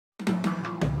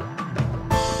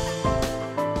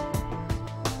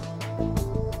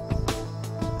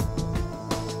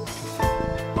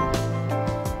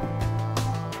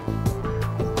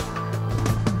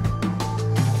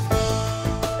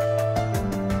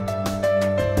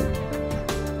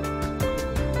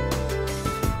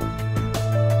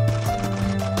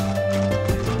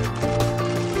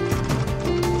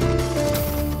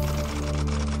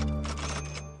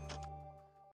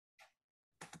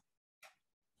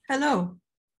Hello,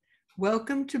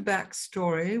 welcome to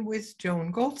Backstory with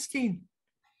Joan Goldstein.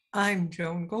 I'm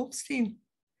Joan Goldstein.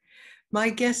 My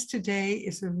guest today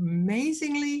is an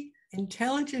amazingly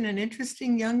intelligent and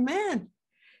interesting young man.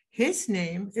 His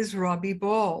name is Robbie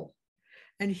Ball,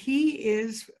 and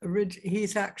he's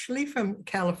actually from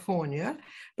California,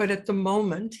 but at the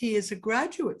moment he is a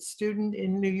graduate student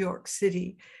in New York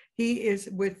City. He is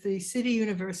with the City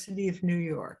University of New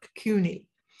York, CUNY.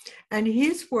 And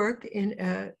his work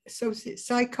in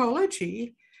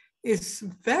psychology is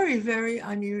very, very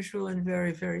unusual and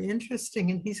very, very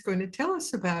interesting. And he's going to tell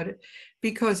us about it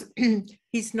because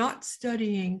he's not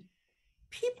studying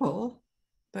people,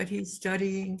 but he's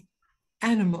studying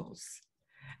animals.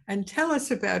 And tell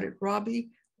us about it, Robbie.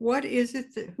 What is it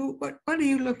what are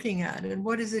you looking at and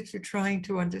what is it you're trying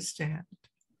to understand?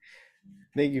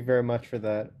 Thank you very much for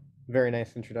that very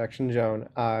nice introduction, Joan.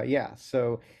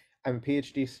 So I'm a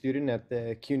PhD student at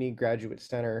the CUNY Graduate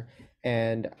Center,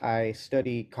 and I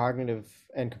study cognitive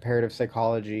and comparative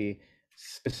psychology,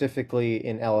 specifically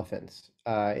in elephants.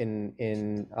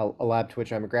 In a lab to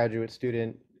which I'm a graduate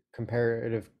student,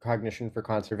 comparative cognition for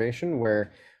conservation,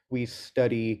 where we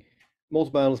study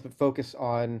multiple animals but focus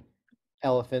on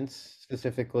elephants,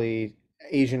 specifically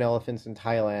Asian elephants in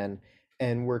Thailand,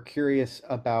 and we're curious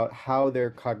about how their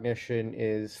cognition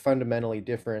is fundamentally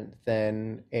different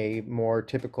than a more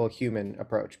typical human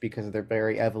approach because they're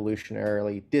very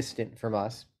evolutionarily distant from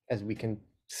us, as we can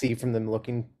see from them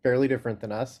looking fairly different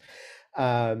than us.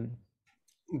 Um,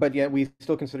 but yet we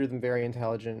still consider them very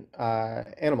intelligent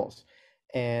animals.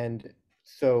 And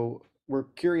so we're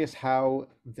curious how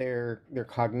their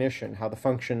cognition, how the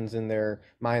functions in their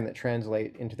mind that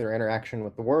translate into their interaction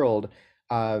with the world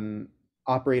um,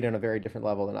 operate on a very different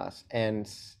level than us.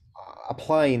 And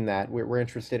applying that, we're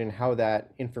interested in how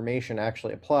that information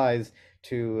actually applies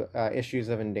to issues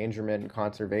of endangerment and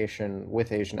conservation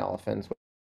with Asian elephants,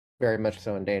 very much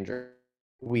so endangered.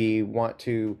 We want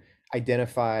to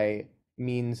identify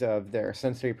means of their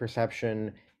sensory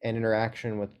perception and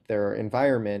interaction with their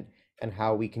environment and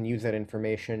how we can use that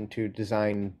information to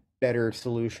design better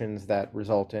solutions that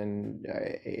result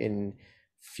in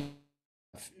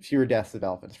fewer deaths of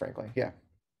elephants, frankly. Yeah.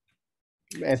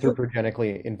 So,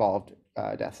 Anthropogenically involved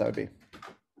deaths, that would be.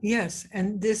 yes,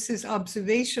 and this is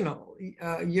observational.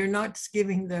 You're not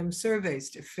giving them surveys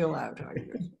to fill out, are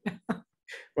you?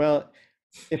 Well,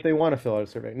 if they want to fill out a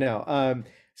survey. No.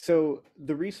 So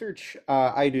the research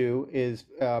I do is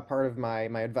part of my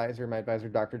advisor,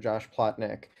 Dr. Josh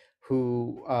Plotnick,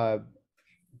 who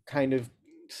kind of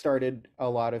started a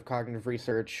lot of cognitive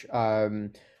research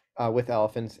with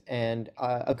elephants, and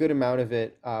a good amount of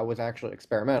it was actually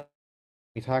experimental.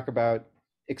 We talk about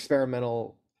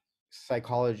experimental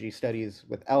psychology studies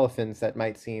with elephants that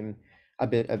might seem a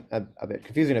bit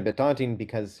confusing, a bit daunting,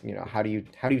 because how do you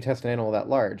test an animal that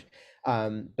large?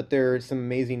 But there are some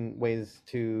amazing ways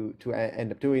to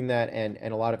end up doing that, and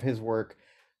a lot of his work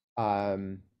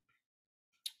um,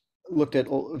 looked at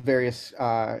various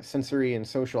sensory and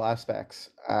social aspects.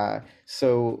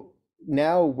 So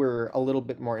now we're a little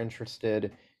bit more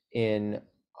interested in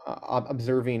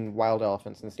observing wild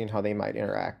elephants and seeing how they might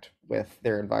interact with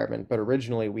their environment. But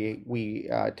originally, we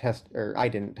test, or I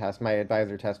didn't test. My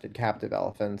advisor tested captive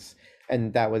elephants,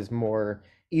 and that was more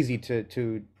easy to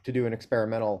do an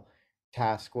experimental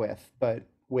task with. But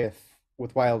with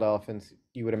wild elephants,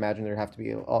 you would imagine there'd have to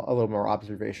be a little more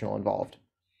observational involved.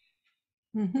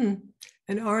 Hmm.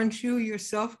 And aren't you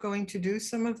yourself going to do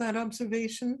some of that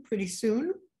observation pretty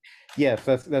soon? Yes,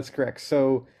 that's correct.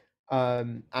 So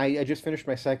I just finished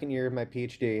my second year of my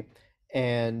PhD,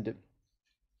 and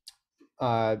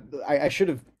I should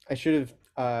have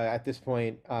at this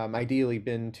point ideally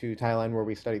been to Thailand where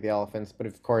we study the elephants, but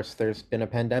of course there's been a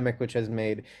pandemic which has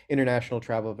made international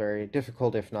travel very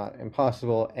difficult, if not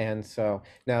impossible. And so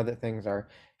now that things are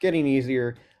getting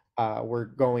easier, we're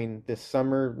going this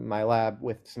summer, my lab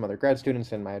with some other grad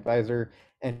students and my advisor,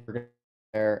 and we're going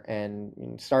there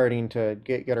and starting to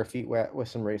get our feet wet with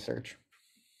some research.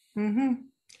 Hmm.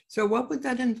 So what would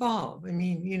that involve? I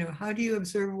mean, how do you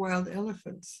observe wild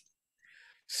elephants?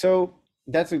 So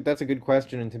that's a good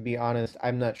question, and to be honest,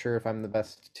 I'm not sure if I'm the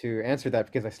best to answer that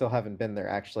because I still haven't been there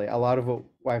actually. A lot of what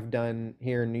I've done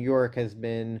here in New York has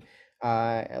been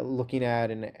looking at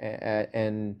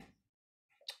and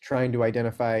trying to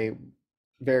identify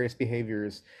various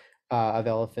behaviors of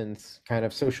elephants, kind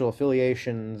of social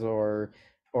affiliations or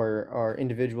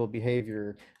individual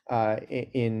behavior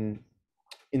in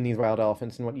these wild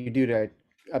elephants. And what you do to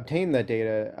obtain that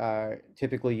data,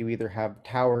 typically you either have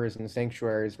towers and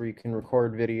sanctuaries where you can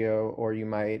record video, or have you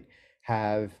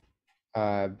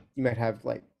might have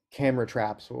like camera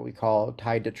traps, what we call,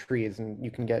 tied to trees, and you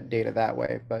can get data that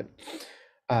way. But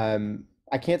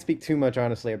I can't speak too much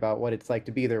honestly about what it's like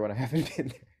to be there when I haven't been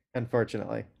there,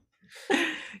 unfortunately.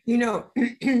 You know,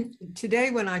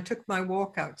 today when I took my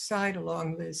walk outside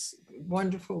along this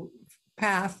wonderful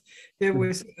path, there Mhm.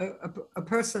 was a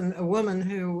person, a woman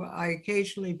who I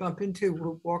occasionally bump into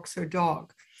who walks her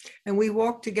dog. And we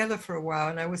walked together for a while,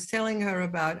 and I was telling her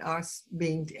about us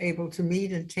being able to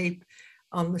meet and tape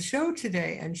on the show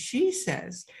today. And she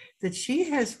says that she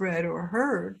has read or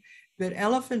heard that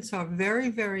elephants are very,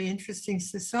 very interesting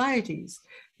societies,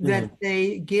 that Mhm.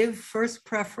 they give first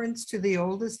preference to the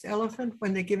oldest elephant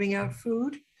when they're giving out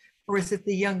food, or is it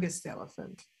the youngest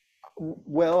elephant?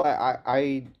 Well,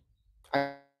 I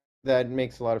that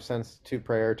makes a lot of sense to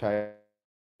prioritize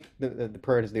the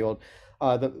priority is the old.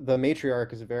 The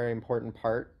matriarch is a very important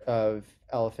part of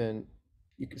elephant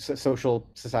social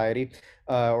society,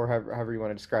 or however you want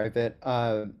to describe it.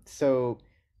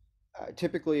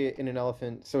 Typically in an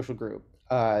elephant social group,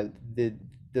 the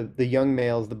the young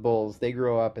males, the bulls, they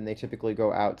grow up and they typically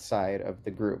go outside of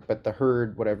the group. But the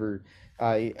herd, whatever,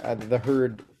 the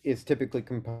herd is typically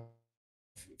composed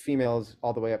of females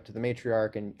all the way up to the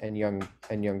matriarch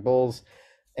and young bulls.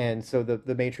 And so the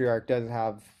matriarch does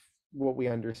have what we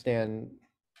understand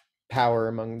power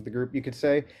among the group, you could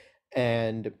say.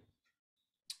 And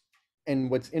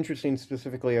what's interesting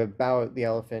specifically about the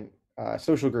elephant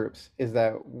social groups is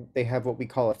that they have what we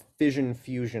call a fission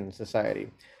fusion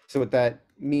society. So what that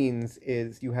means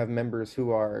is you have members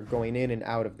who are going in and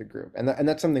out of the group, and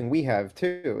that's something we have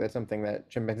too. That's something that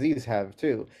chimpanzees have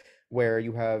too, where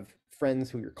you have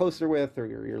friends who you're closer with or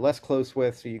you're less close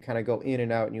with, so you kind of go in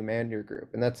and out and you man your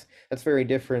group, and that's very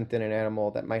different than an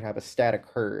animal that might have a static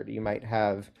herd. You might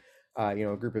have a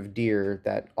group of deer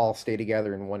that all stay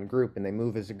together in one group and they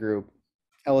move as a group.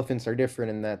 Elephants are different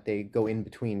in that they go in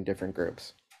between different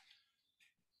groups.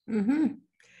 Mm-hmm.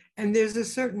 And there's a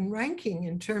certain ranking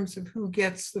in terms of who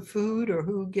gets the food or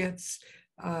who gets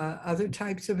other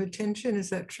types of attention. Is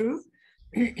that true?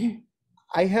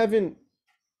 I haven't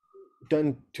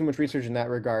done too much research in that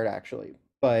regard, actually,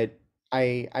 but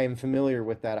I am familiar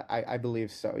with that. I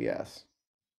believe so, yes.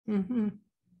 Mm-hmm.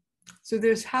 So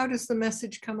there's how does the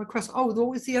message come across? Oh, what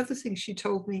was the other thing she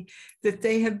told me? That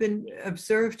they have been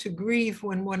observed to grieve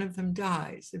when one of them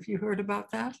dies. Have you heard about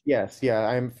that? Yes, yeah,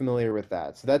 I'm familiar with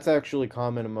that. So that's actually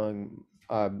common among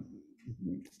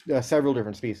several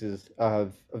different species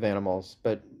of animals,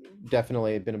 but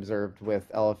definitely been observed with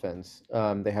elephants.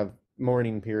 They have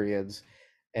mourning periods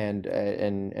and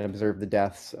observe the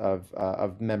deaths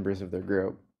of members of their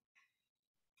group.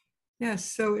 Yes.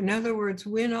 So in other words,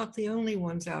 we're not the only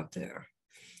ones out there.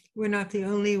 We're not the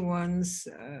only ones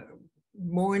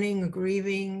mourning,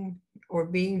 grieving, or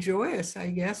being joyous, I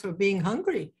guess, or being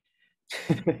hungry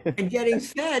and getting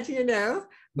fed,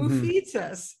 who Mhm. feeds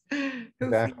us? Who feeds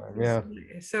Exactly. us?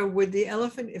 Yeah. So would the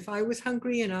elephant, if I was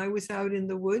hungry and I was out in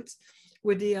the woods,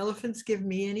 would the elephants give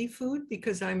me any food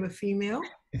because I'm a female?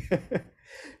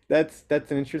 That's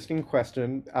an interesting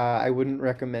question. I wouldn't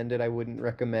recommend it. I wouldn't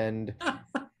recommend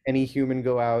any human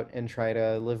go out and try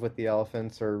to live with the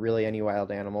elephants or really any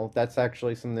wild animal. That's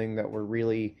actually something that we're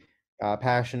really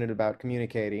passionate about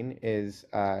communicating is,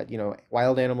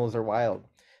 wild animals are wild.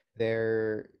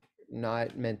 They're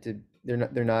not meant to,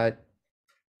 they're not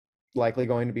likely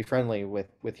going to be friendly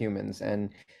with humans, and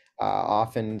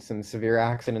often some severe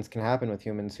accidents can happen with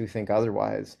humans who think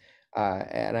otherwise.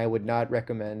 And I would not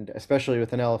recommend, especially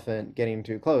with an elephant, getting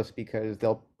too close because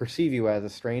they'll perceive you as a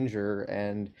stranger,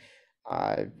 and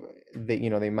uh,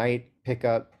 they might pick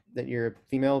up that you're a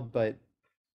female, but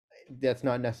that's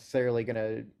not necessarily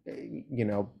gonna,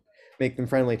 make them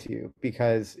friendly to you,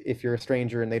 because if you're a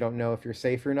stranger and they don't know if you're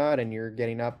safe or not, and you're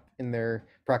getting up in their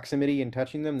proximity and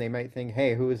touching them, they might think,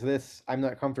 "Hey, who is this? I'm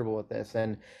not comfortable with this,"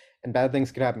 and bad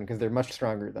things could happen because they're much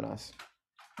stronger than us.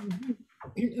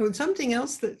 Mhm. Something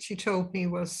else that she told me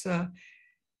was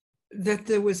that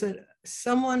there was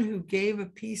someone who gave a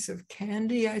piece of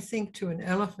candy, I think, to an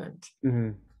elephant.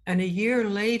 Hmm. And a year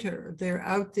later, they're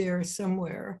out there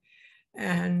somewhere,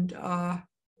 and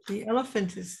the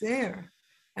elephant is there,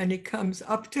 and it comes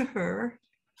up to her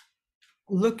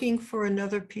looking for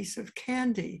another piece of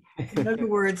candy. In other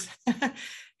words,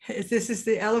 this is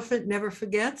the elephant never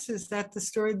forgets. Is that the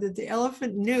story that the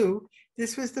elephant knew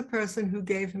this was the person who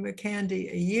gave him a candy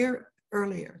a year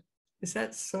earlier? Is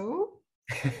that so?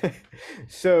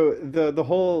 So the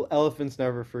whole elephants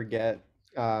never forget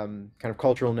kind of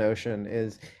cultural notion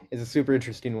is a super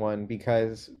interesting one,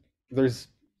 because there's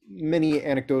many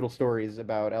anecdotal stories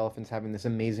about elephants having this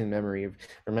amazing memory of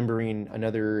remembering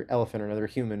another elephant or another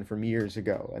human from years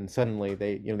ago, and suddenly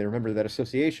they remember that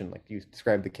association, like you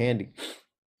described the candy.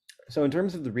 So in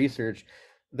terms of the research,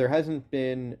 there hasn't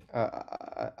been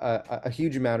a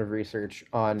huge amount of research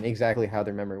on exactly how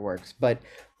their memory works. But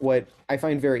what I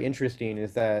find very interesting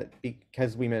is that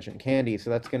because we mentioned candy, so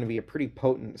that's going to be a pretty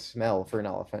potent smell for an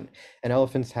elephant. And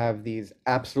elephants have these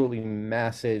absolutely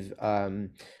massive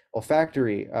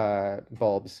olfactory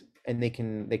bulbs, and they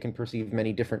can perceive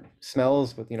many different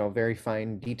smells with very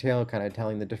fine detail, kind of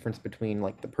telling the difference between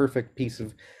like the perfect piece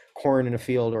of corn in a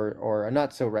field or a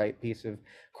not so ripe piece of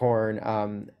corn.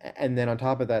 And then on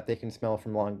top of that, they can smell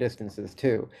from long distances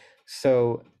too.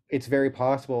 So it's very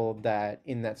possible that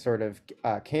in that sort of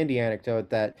candy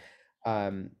anecdote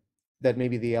um, that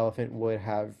maybe the elephant would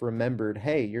have remembered,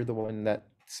 hey, you're the one that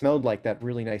smelled like that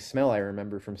really nice smell I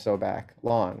remember from so back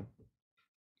long.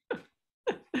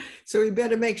 So we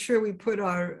better make sure we put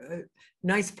our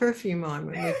nice perfume on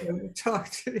when we go to talk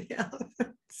to the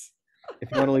elephants. If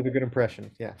you want to leave a good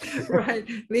impression, yeah. Right,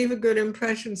 leave a good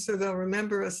impression so they'll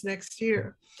remember us next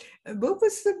year. What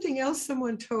was something else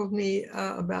someone told me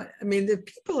about? I mean, the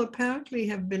people apparently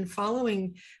have been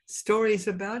following stories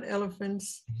about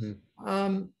elephants.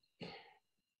 Mhm.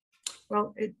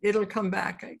 Well, it'll come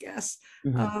back, I guess.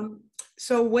 Mhm.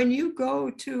 So when you're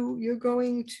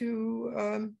going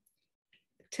to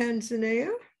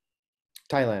Tanzania,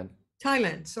 Thailand.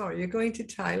 Thailand, sorry, you're going to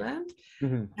Thailand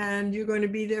Mhm. and you're going to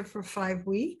be there for 5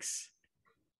 weeks,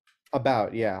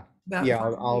 About, yeah. about Yeah,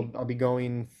 five weeks. I'll be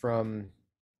going from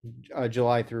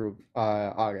July through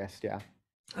August, yeah.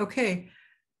 Okay.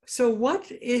 So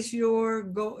what is your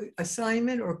goal,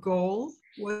 assignment or goal?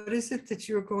 What is it that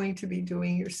you're going to be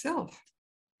doing yourself?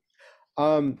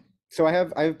 Um, so I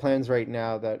have plans right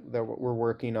now that we're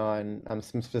working on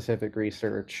some specific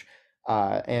research.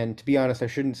 And to be honest, I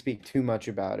shouldn't speak too much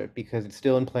about it because it's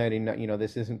still in planning.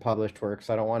 This isn't published work,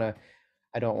 so I don't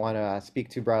want to speak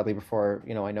too broadly before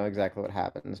I know exactly what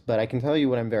happens. But I can tell you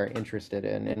what I'm very interested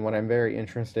in, and what I'm very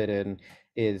interested in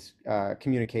is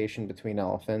communication between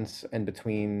elephants and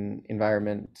between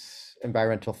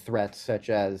environmental threats such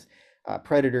as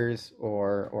predators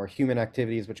or human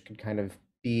activities, which could kind of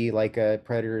be like a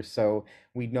predator. So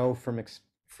we know from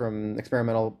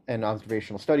experimental and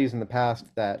observational studies in the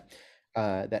past that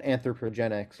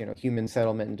anthropogenics, human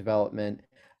settlement and development,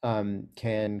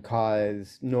 can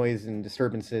cause noise and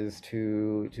disturbances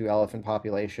to elephant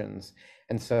populations.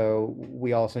 And so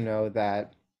we also know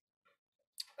that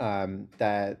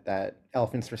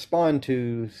elephants respond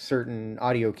to certain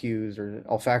audio cues or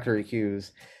olfactory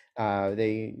cues.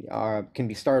 They can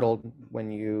be startled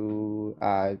when you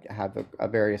have a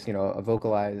various, a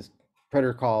vocalized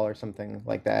predator call or something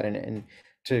like that. And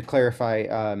to clarify,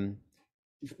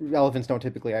 elephants don't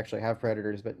typically actually have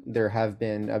predators, but there have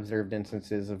been observed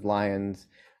instances of lions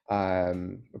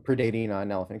predating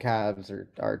on elephant calves,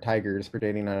 or tigers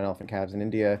predating on elephant calves in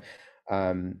India.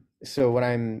 So what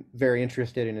I'm very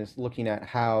interested in is looking at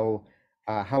how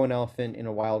an elephant in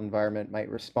a wild environment might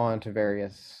respond to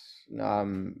various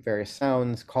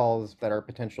sounds, calls that are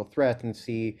potential threats, and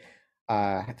see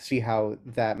how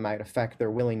that might affect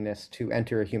their willingness to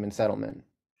enter a human settlement.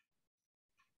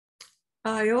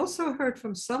 I also heard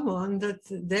from someone that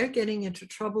they're getting into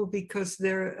trouble because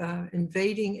they're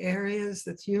invading areas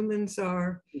that humans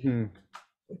are. Mhm.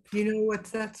 Do you know what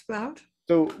that's about?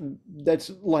 So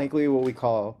that's likely what we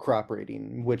call crop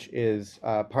raiding, which is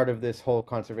part of this whole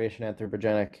conservation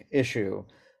anthropogenic issue.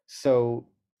 So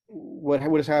what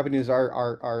has happened is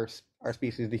our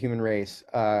species, the human race,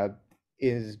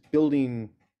 is building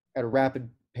at a rapid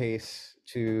pace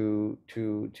to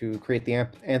create the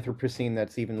Anthropocene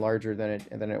that's even larger than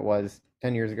it was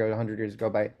 10 years ago, 100 years ago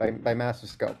by massive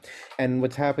scope. And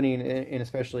what's happening in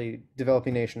especially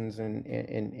developing nations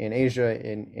in Asia,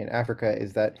 in Africa,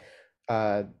 is that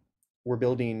uh, we're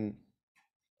building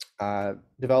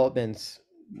developments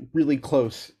really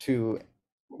close to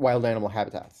wild animal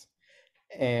habitats.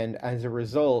 And as a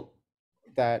result,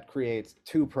 that creates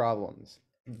two problems.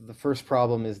 The first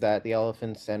problem is that the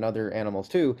elephants and other animals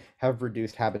too have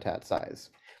reduced habitat size,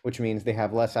 which means they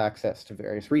have less access to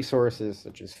various resources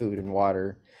such as food and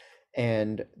water.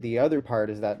 And the other part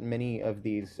is that many of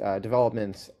these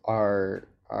developments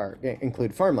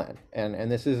include farmland,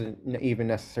 and this isn't even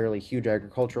necessarily huge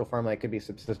agricultural farmland. It could be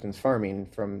subsistence farming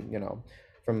from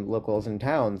locals in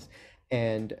towns.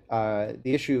 And the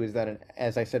issue is that,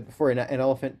 as I said before, an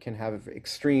elephant can have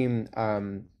extreme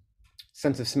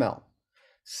sense of smell.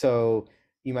 So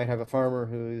you might have a farmer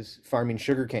who's farming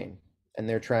sugarcane, and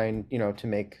they're trying, to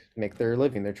make their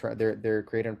living. They're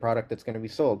creating a product that's going to be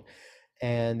sold,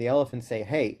 and the elephants say,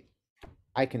 hey,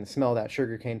 I can smell that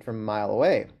sugar cane from a mile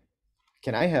away.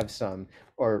 Can I have some?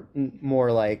 Or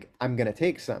more like, I'm going to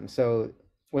take some. So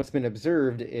what's been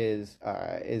observed is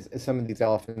some of these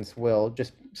elephants will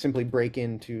just simply break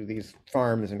into these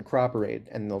farms and cooperate,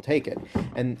 and they'll take it.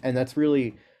 And that's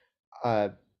really uh,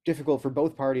 difficult for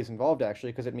both parties involved,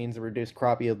 actually, because it means a reduced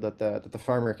crop yield that the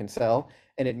farmer can sell,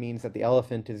 and it means that the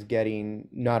elephant is getting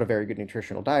not a very good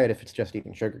nutritional diet if it's just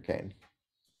eating sugarcane.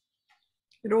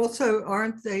 But also,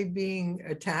 aren't they being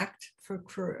attacked for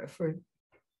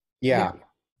yeah. Yeah,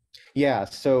 yeah.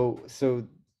 So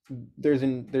there's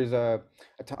a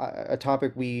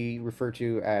topic we refer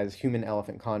to as human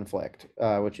elephant conflict,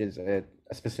 which is a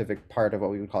specific part of what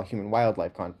we would call human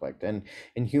wildlife conflict. And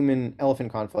in human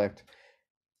elephant conflict,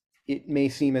 it may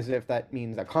seem as if that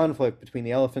means a conflict between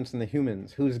the elephants and the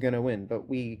humans, who's going to win, but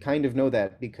we kind of know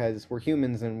that because we're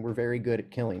humans and we're very good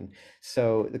at killing.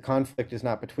 So the conflict is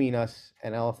not between us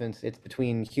and elephants, it's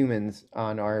between humans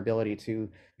on our ability to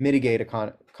mitigate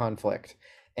a conflict.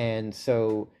 And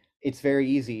so it's very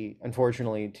easy,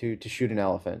 unfortunately, to shoot an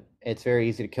elephant. It's very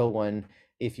easy to kill one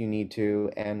if you need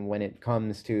to. And when it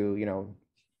comes to,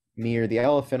 me or the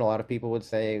elephant, a lot of people would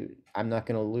say, I'm not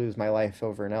going to lose my life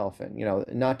over an elephant.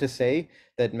 Not to say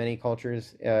that many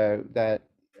cultures that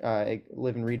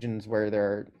live in regions where there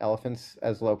are elephants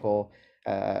as local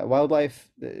wildlife,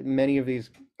 many of these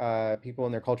people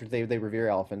in their cultures, they revere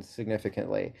elephants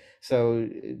significantly. So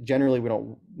generally,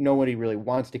 nobody really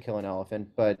wants to kill an elephant,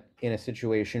 but in a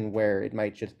situation where it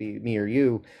might just be me or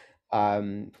you, a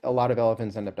lot of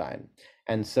elephants end up dying.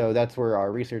 And so that's where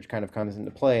our research kind of comes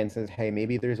into play and says, hey,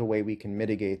 maybe there's a way we can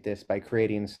mitigate this by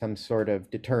creating some sort of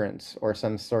deterrence or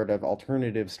some sort of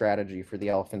alternative strategy for the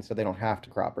elephants so they don't have to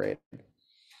cooperate.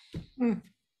 Hmm.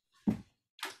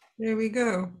 There we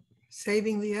go.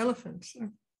 Saving the elephants.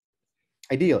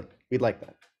 Ideally, we'd like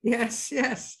that. Yes,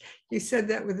 yes. You said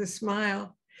that with a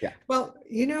smile. Yeah. Well,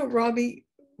 Robbie,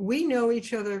 we know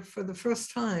each other for the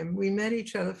first time. We met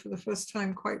each other for the first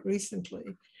time quite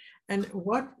recently. And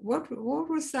what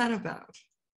was that about?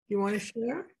 You want to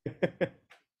share?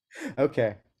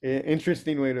 Okay.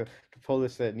 Interesting way to pull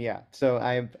this in. Yeah. So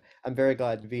I'm very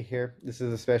glad to be here. This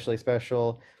is especially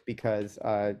special because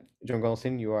Joan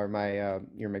Goldstein, you're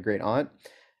my great aunt.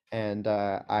 And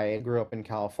I grew up in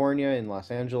California, in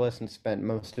Los Angeles, and spent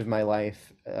most of my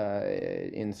life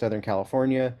in Southern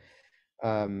California.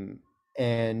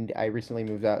 And I recently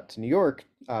moved out to New York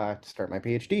to start my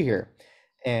PhD here.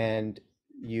 And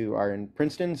you are in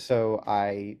Princeton, so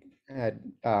I had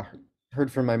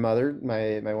heard from my mother,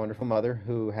 my wonderful mother,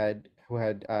 who had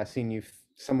seen you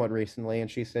somewhat recently, and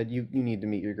she said you need to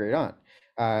meet your great aunt,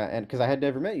 and because I had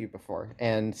never met you before,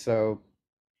 and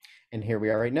here we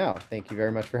are right now. Thank you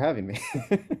very much for having me.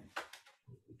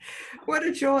 What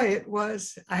a joy it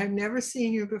was. I have never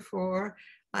seen you before.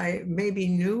 I maybe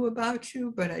knew about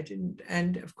you, but I didn't.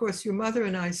 And of course, your mother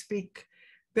and I speak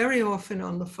very often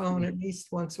on the phone, at least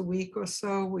once a week or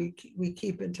so. We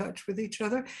keep in touch with each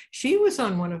other. She was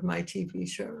on one of my TV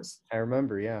shows. I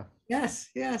remember, yeah. Yes,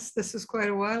 yes, this is quite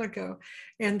a while ago.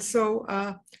 And so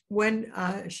when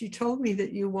she told me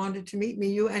that you wanted to meet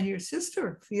me, you and your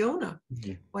sister, Fiona,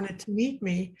 wanted to meet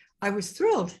me, I was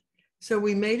thrilled. So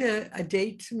we made a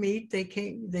date to meet.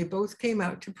 They both came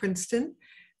out to Princeton,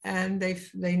 and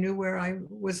they knew where I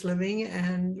was living,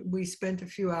 and we spent a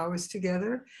few hours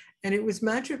together, and it was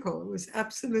magical. It was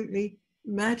absolutely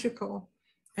magical.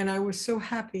 And I was so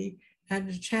happy I had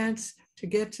a chance to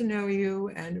get to know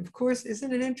you. And of course,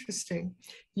 isn't it interesting?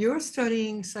 You're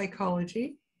studying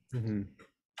psychology. Mm-hmm.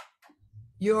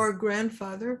 Your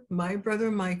grandfather, my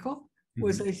brother Michael,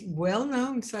 was a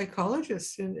well-known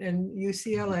psychologist in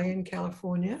UCLA in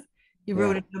California. He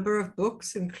wrote a number of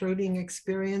books, including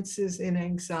Experiences in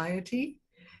Anxiety.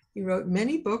 He wrote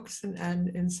many books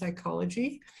in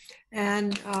psychology.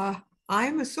 And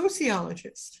I'm a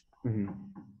sociologist.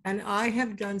 And I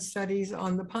have done studies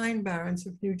on the Pine Barrens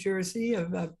of New Jersey,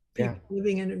 of people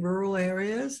living in rural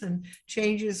areas and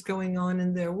changes going on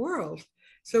in their world.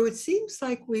 So it seems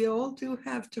like we all do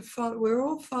have to follow, we're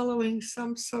all following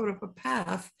some sort of a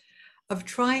path of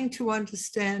trying to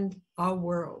understand our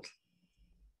world.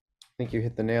 I think you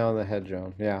hit the nail on the head,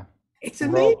 Joan. Yeah. It's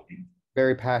amazing.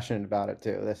 Very passionate about it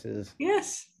too. This is,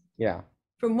 yes. Yeah.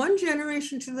 From one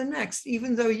generation to the next,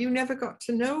 even though you never got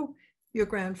to know your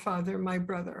grandfather, my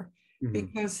brother,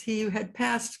 because he had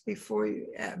passed before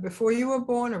you were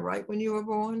born, or right when you were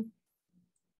born.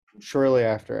 Shortly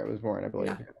after I was born, I believe.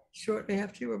 Yeah, shortly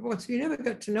after you were born. So you never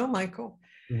got to know Michael.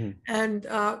 And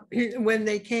when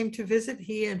they came to visit,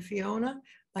 he and Fiona,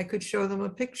 I could show them a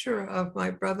picture of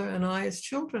my brother and I as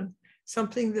children.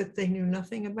 something that they knew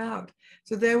nothing about.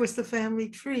 So there was the family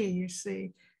tree, you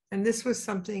see. And this was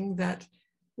something that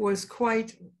was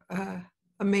quite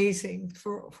amazing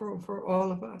for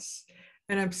all of us.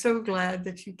 And I'm so glad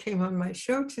that you came on my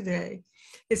show today.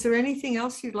 Is there anything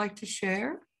else you'd like to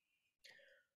share?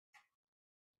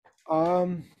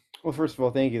 Well, first of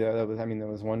all, thank you. That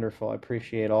was wonderful. I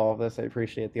appreciate all of this. I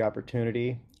appreciate the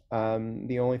opportunity.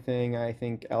 The only thing I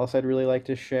think else I'd really like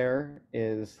to share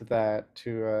is that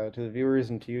to the viewers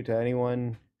and to you, to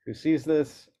anyone who sees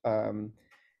this,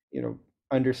 you know,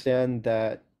 understand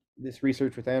that this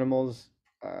research with animals,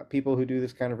 people who do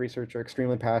this kind of research are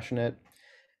extremely passionate.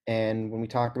 And when we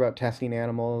talk about testing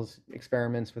animals,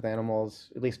 experiments with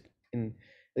animals, at least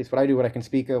what I do, what I can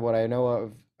speak of, what I know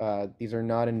of, these are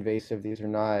not invasive, these are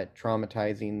not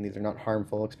traumatizing, these are not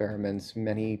harmful experiments.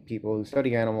 Many people who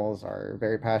study animals are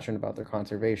very passionate about their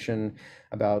conservation,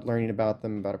 about learning about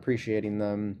them, about appreciating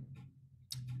them.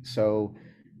 So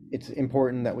it's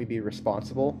important that we be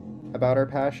responsible about our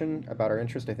passion, about our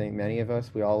interest. I think many of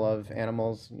us, we all love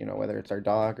animals, you know, whether it's our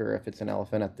dog or if it's an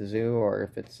elephant at the zoo or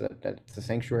if it's a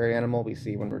sanctuary animal we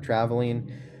see when we're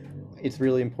traveling. It's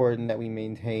really important that we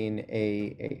maintain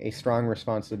a strong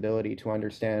responsibility to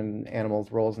understand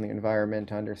animals' roles in the environment,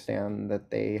 to understand that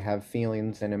they have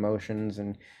feelings and emotions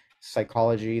and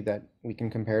psychology that we can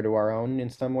compare to our own in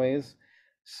some ways.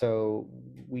 So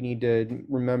we need to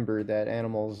remember that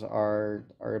animals are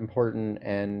important,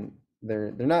 and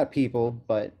they're not people,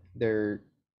 but they're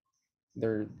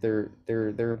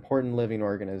important living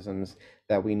organisms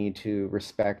that we need to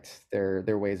respect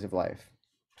their ways of life.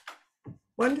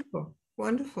 Wonderful,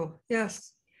 wonderful.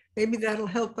 Yes. Maybe that'll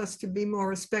help us to be more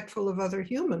respectful of other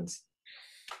humans.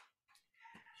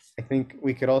 I think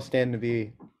we could all stand to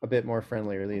be a bit more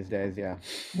friendlier these days, yeah.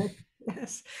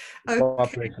 Yes. Okay.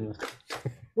 Cooperation.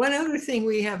 One other thing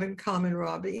we have in common,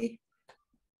 Robbie.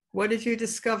 What did you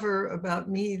discover about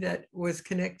me that was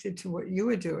connected to what you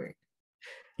were doing?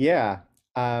 Yeah.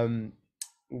 Um,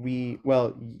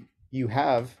 well, you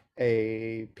have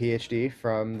a PhD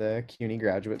from the CUNY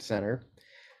Graduate Center,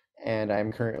 and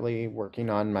I'm currently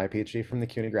working on my PhD from the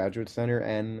CUNY Graduate Center,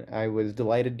 and I was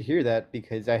delighted to hear that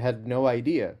because I had no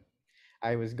idea.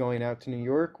 I was going out to New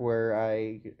York, where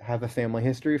I have a family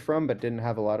history from, but didn't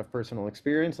have a lot of personal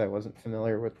experience. I wasn't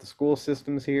familiar with the school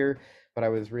systems here, but I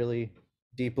was really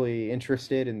deeply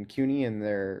interested in CUNY and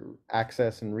their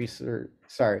access and reach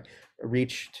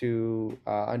to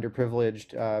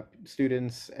underprivileged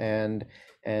students and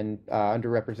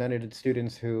underrepresented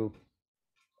students who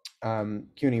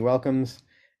CUNY welcomes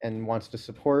and wants to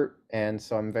support. And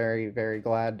so I'm very, very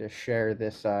glad to share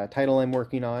this title I'm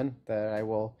working on that I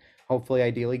will hopefully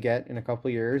ideally get in a couple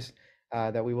of years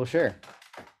that we will share.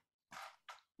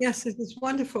 Yes, it is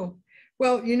wonderful.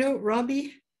 Well, you know,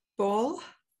 Robbie Ball,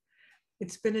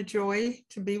 it's been a joy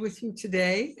to be with you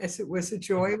today, as it was a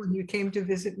joy when you came to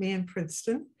visit me in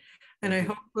Princeton. And I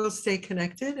hope we'll stay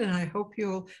connected, and I hope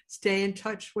you'll stay in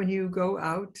touch when you go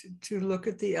out to look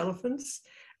at the elephants.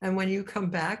 And when you come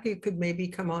back, you could maybe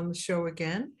come on the show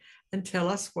again and tell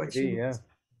us Yeah.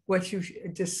 what you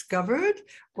discovered,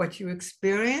 what you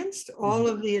experienced, all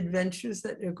of the adventures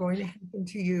that are going to happen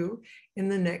to you in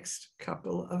the next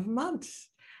couple of months.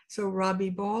 So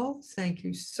Robbie Ball, thank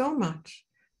you so much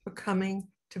for coming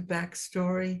to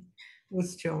Backstory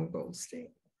with Joan Goldstein.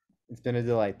 It's been a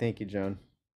delight. Thank you, Joan.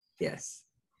 Yes,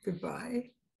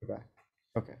 goodbye. Goodbye.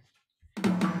 Okay.